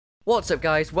What's up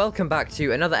guys, welcome back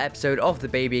to another episode of the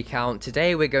baby account.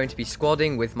 Today we're going to be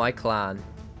squadding with my clan.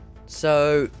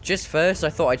 So, just first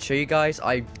I thought I'd show you guys,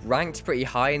 I ranked pretty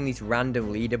high in these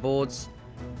random leaderboards.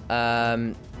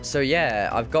 So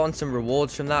yeah, I've gotten some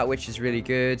rewards from that, which is really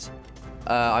good.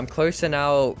 I'm closer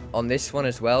now on this one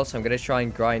as well, so I'm going to try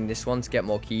and grind this one to get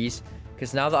more keys.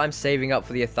 Because now that I'm saving up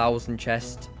for the 1,000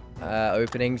 chest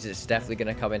openings, it's definitely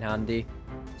going to come in handy.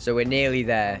 So we're nearly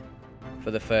there for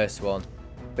the first one.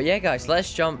 But yeah guys,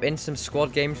 let's jump in some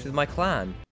squad games with my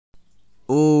clan.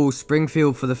 Oh,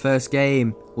 Springfield for the first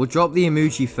game. We'll drop the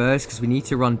emoji first because we need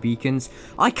to run beacons.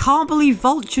 I can't believe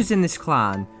Vulture's in this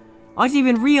clan. I didn't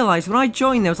even realise when I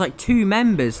joined there was like 2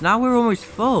 members. Now we're almost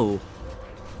full.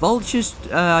 Vulture's,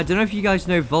 I don't know if you guys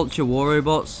know Vulture War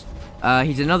Robots.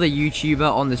 He's another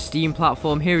YouTuber on the Steam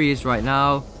platform. Here he is right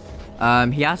now.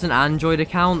 He has an Android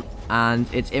account and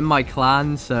it's in my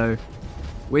clan, so...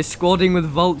 We're squadding with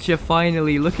Vulture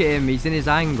finally. Look at him, he's in his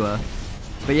angler.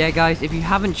 But yeah guys, if you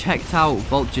haven't checked out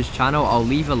Vulture's channel, I'll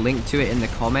leave a link to it in the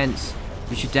comments.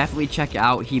 You should definitely check it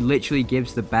out. He literally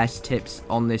gives the best tips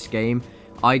on this game.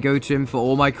 I go to him for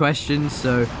all my questions,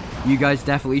 so you guys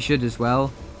definitely should as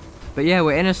well. But yeah,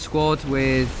 we're in a squad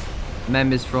with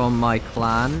members from my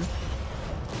clan.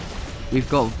 We've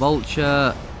got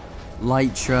Vulture,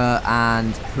 Lytra,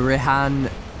 and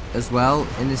Hurihan as well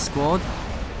in this squad.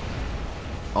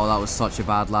 Oh, that was such a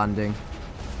bad landing.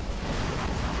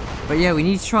 But yeah, we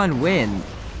need to try and win.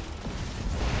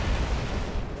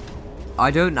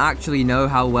 I don't actually know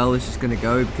how well this is going to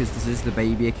go because this is the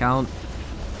baby account.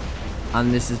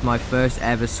 And this is my first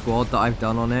ever squad that I've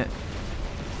done on it.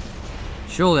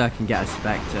 Surely I can get a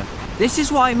Spectre. This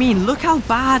is what I mean. Look how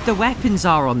bad the weapons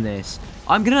are on this.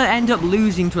 I'm going to end up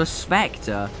losing to a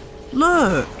Spectre.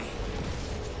 Look!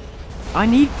 I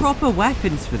need proper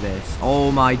weapons for this.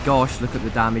 Oh my gosh, look at the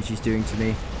damage he's doing to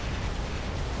me.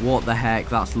 What the heck?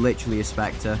 That's literally a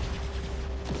Spectre.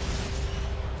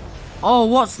 Oh,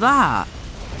 what's that?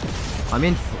 I'm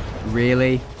in...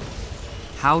 Really?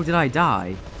 How did I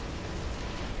die?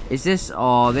 Is this...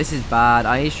 Oh, this is bad.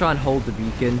 I need to try and hold the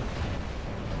beacon.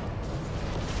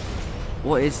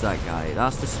 What is that guy?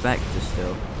 That's the Spectre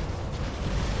still.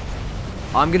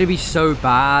 I'm gonna be so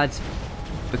bad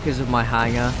because of my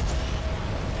hanger.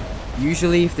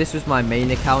 Usually, if this was my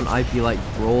main account, I'd be like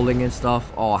brawling and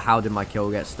stuff. Oh, how did my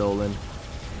kill get stolen?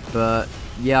 But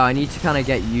yeah, I need to kind of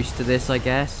get used to this, I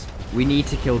guess. We need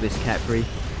to kill this Kepri.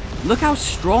 Look how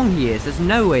strong he is. There's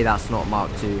no way that's not Mark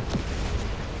II.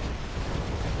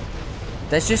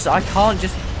 There's just, I can't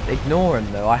just ignore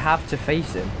him though. I have to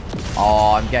face him.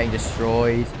 Oh, I'm getting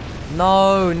destroyed.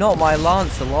 No, not my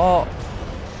Lancelot.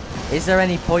 Is there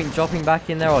any point dropping back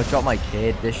in there or drop my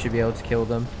kid? This should be able to kill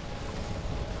them.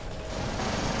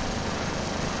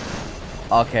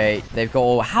 Okay, they've got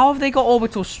all... How have they got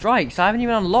orbital strikes? I haven't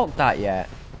even unlocked that yet.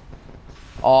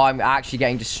 Oh, I'm actually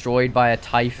getting destroyed by a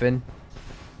Typhon.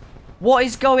 What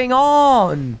is going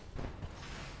on?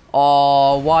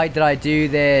 Oh, why did I do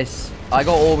this? I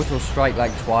got orbital strike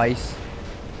like twice.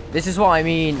 This is what I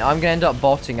mean. I'm going to end up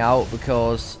botting out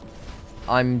because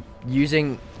I'm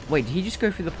using... Wait, did he just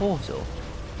go through the portal?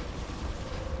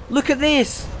 Look at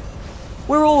this.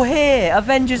 We're all here.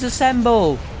 Avengers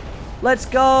assemble. Let's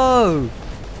go.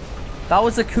 That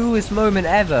was the coolest moment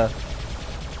ever.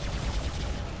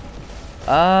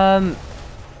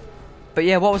 But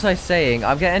yeah, what was I saying?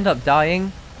 I'm gonna end up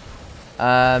dying.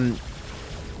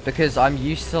 Because I'm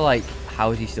used to like...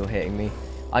 How is he still hitting me?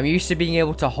 I'm used to being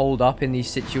able to hold up in these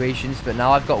situations, but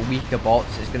now I've got weaker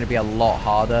bots. It's gonna be a lot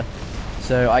harder.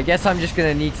 So I guess I'm just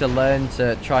gonna need to learn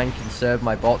to try and conserve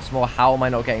my bots more. How am I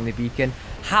not getting the beacon?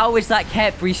 How is that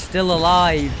Kepri still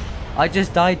alive? I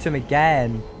just died to him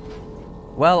again.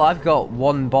 Well, I've got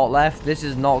 1 bot left. This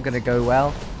is not going to go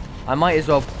well. I might as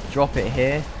well drop it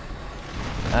here.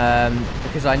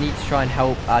 Because I need to try and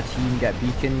help our team get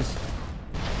beacons.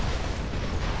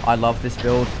 I love this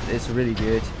build. It's really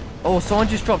good. Oh, someone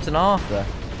just dropped an Arthur.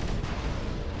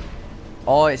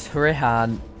 Oh, it's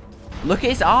Hurihan. Look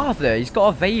at his Arthur. He's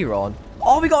got a Veyron.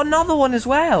 Oh, we got another one as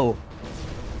well.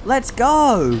 Let's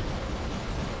go.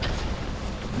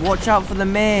 Watch out for the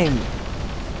Ming.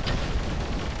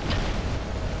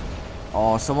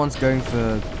 Oh, someone's going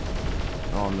for...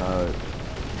 Oh, no.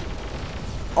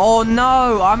 Oh,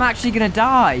 no. I'm actually going to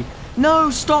die. No,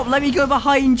 stop. Let me go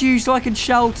behind you so I can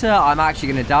shelter. I'm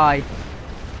actually going to die.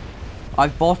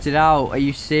 I've botted out. Are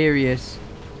you serious?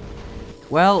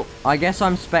 Well, I guess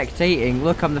I'm spectating.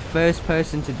 Look, I'm the first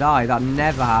person to die. That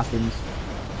never happens.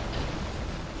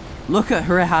 Look at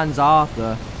Hurihan's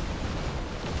Arthur.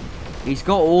 He's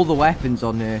got all the weapons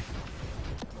on here.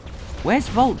 Where's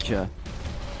Vulture?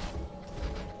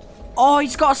 Oh,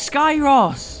 he's got a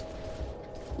Skyros.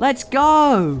 Let's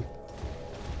go.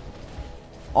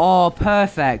 Oh,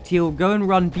 perfect. He'll go and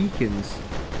run beacons.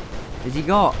 Has he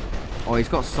got... Oh, he's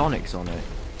got Sonics on it.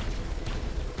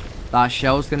 That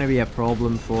shell's going to be a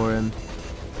problem for him.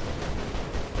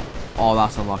 Oh,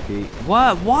 that's unlucky.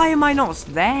 What? Why am I not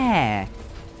there?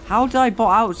 How did I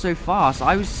bot out so fast?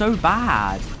 I was so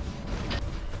bad.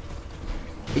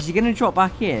 Is he going to drop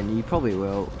back in? He probably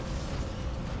will.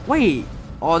 Wait.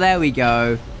 Oh, there we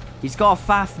go. He's got a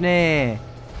Fafnir.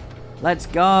 Let's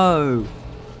go.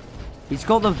 He's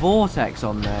got the Vortex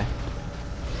on there.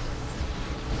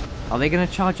 Are they going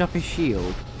to charge up his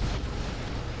shield?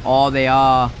 Oh, they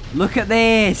are. Look at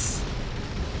this.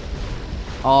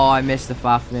 Oh, I missed the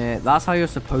Fafnir. That's how you're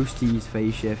supposed to use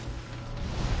phase shift.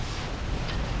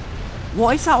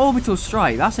 What is that orbital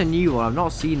strike? That's a new one. I've not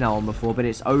seen that one before, but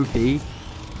it's OP.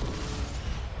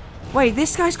 Wait,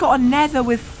 this guy's got a nether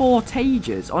with 4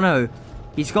 Tages. Oh no,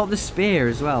 he's got the spear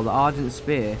as well, the Ardent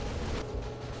Spear.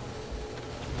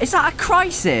 Is that a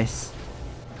Crisis?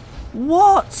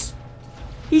 What?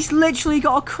 He's literally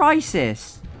got a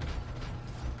Crisis.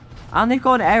 And they've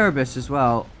got an Erebus as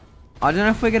well. I don't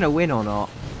know if we're going to win or not.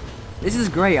 This is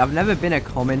great. I've never been a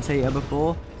commentator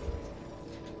before.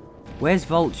 Where's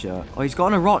Vulture? Oh, he's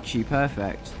got an Orochi.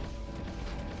 Perfect.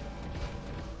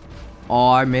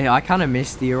 Oh, I kind of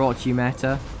missed the Orochi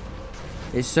meta.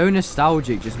 It's so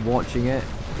nostalgic just watching it.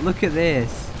 Look at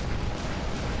this.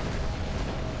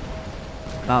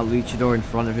 That Luchador in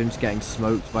front of him's getting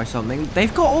smoked by something.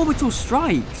 They've got orbital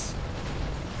strikes.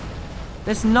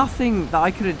 There's nothing that I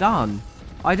could have done.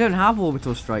 I don't have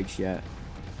orbital strikes yet.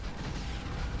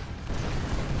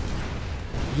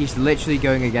 He's literally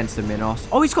going against the Minos.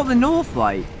 Oh, he's got the North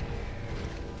Light.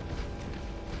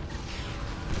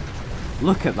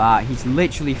 Look at that. He's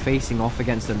literally facing off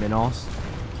against the Minos.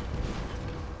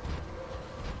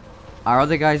 Our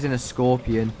other guy's in a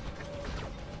Scorpion.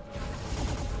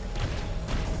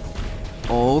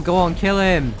 Oh, go on, kill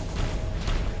him.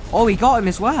 Oh, he got him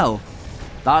as well.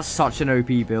 That's such an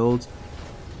OP build.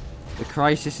 The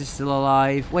Crisis is still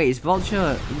alive. Wait, is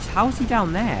Vulture... How's he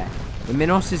down there? The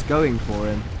Minos is going for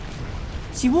him.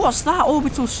 See, what's that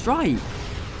orbital strike?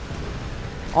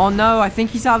 Oh no, I think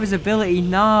he's out of his ability.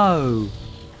 No.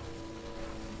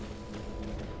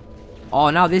 Oh,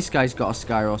 now this guy's got a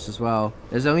Skyros as well.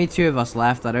 There's only 2 of us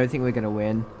left. I don't think we're going to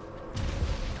win.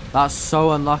 That's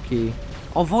so unlucky.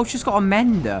 Oh, Vulture's got a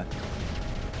Mender.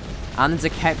 And there's a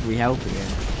Kepri helping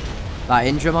him. That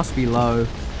Indra must be low.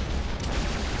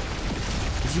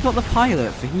 Has he got the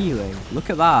pilot for healing? Look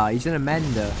at that. He's in a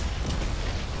Mender.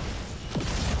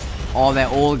 Oh, they're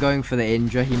all going for the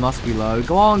Indra. He must be low.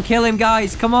 Go on, kill him,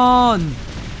 guys. Come on.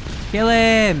 Kill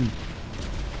him.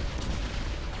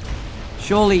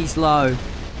 Surely he's low.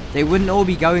 They wouldn't all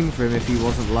be going for him if he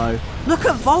wasn't low. Look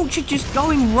at Vulture just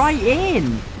going right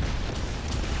in.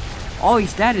 Oh,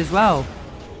 he's dead as well.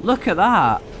 Look at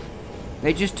that.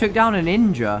 They just took down an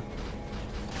Indra.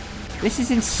 This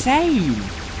is insane.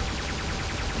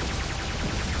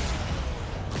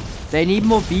 They need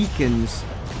more beacons.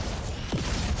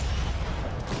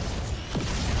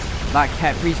 That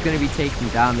Kepri's going to be taking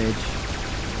damage.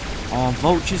 Oh,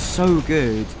 Vulture's so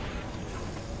good.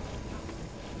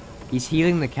 He's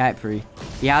healing the Kepri.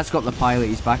 He has got the pilot.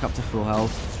 He's back up to full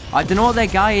health. I don't know what their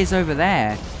guy is over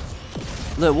there.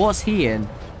 Look, what's he in?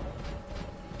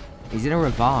 He's in a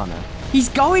Ravana. He's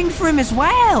going for him as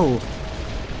well.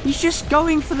 He's just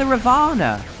going for the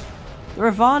Ravana. The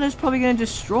Ravana's probably going to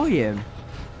destroy him.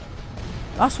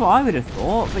 That's what I would have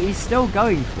thought, but he's still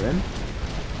going for him.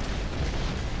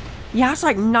 He has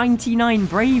like 99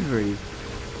 bravery.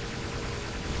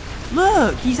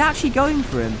 Look, he's actually going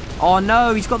for him. Oh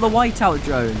no, he's got the whiteout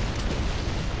drone.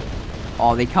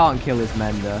 Oh, they can't kill his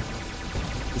Mender.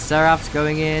 The Seraph's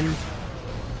going in.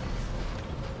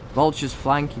 Vulture's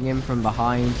flanking him from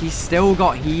behind. He's still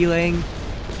got healing.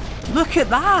 Look at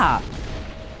that.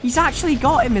 He's actually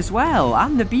got him as well.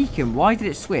 And the beacon. Why did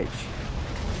it switch?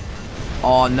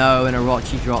 Oh no, and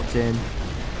Orochi dropped in.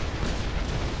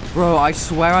 Bro, I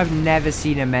swear I've never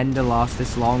seen a Mender last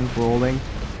this long crawling.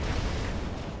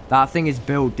 That thing is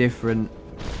built different.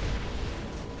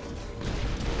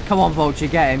 Come on, Vulture,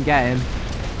 get him, get him.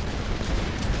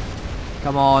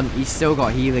 Come on, he's still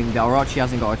got healing. The Orochi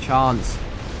hasn't got a chance.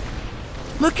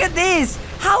 Look at this!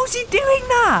 How's he doing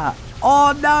that?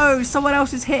 Oh no, someone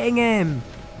else is hitting him.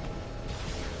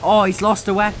 Oh, he's lost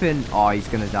a weapon. Oh, he's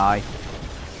gonna die.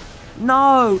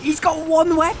 No, he's got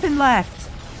 1 weapon left.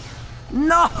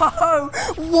 No!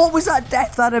 What was that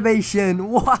death animation?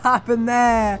 What happened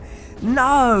there?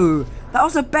 No! That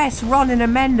was the best run in a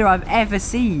Mender I've ever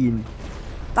seen.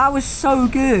 That was so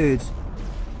good.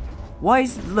 Why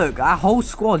is... Look, our whole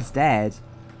squad's dead.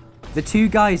 The 2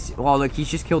 guys... Oh, look, he's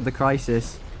just killed the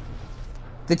Crisis.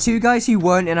 The 2 guys who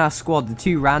weren't in our squad, the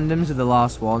 2 randoms are the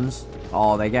last ones.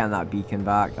 Oh, they're getting that beacon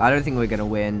back. I don't think we're going to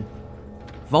win.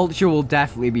 Vulture will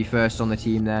definitely be first on the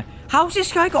team there. How's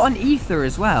this guy got an ether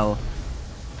as well?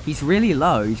 He's really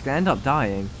low. He's going to end up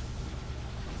dying.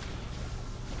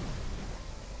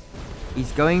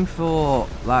 He's going for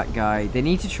that guy. They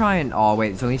need to try and... Oh,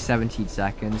 wait. It's only 17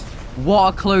 seconds.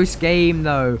 What a close game,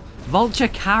 though. Vulture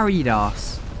carried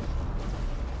us.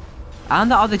 And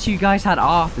the other 2 guys had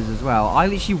Arthurs as well. I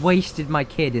literally wasted my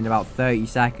kid in about 30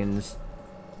 seconds.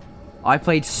 I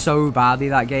played so badly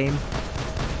that game.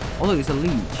 Oh, look, it's a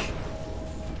leech.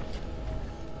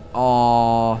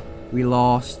 Oh, we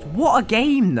lost. What a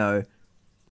game, though.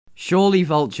 Surely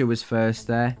Vulture was first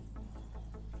there.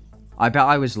 I bet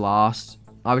I was last.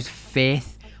 I was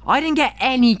 5th. I didn't get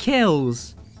any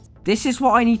kills. This is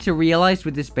what I need to realize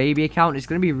with this baby account. It's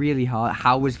going to be really hard.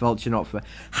 How was Vulture not first?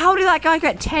 How did that guy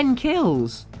get 10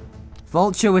 kills?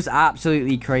 Vulture was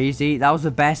absolutely crazy. That was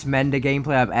the best Mender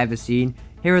gameplay I've ever seen.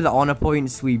 Here are the honor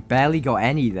points. We barely got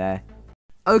any there.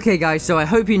 Okay, guys, so I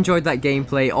hope you enjoyed that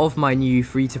gameplay of my new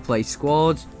free-to-play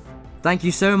squad. Thank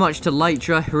you so much to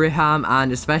Lytra, Riham,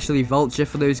 and especially Vulture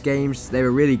for those games. They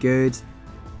were really good.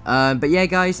 But yeah,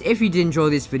 guys, if you did enjoy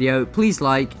this video, please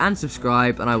like and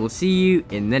subscribe, and I will see you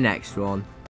in the next one.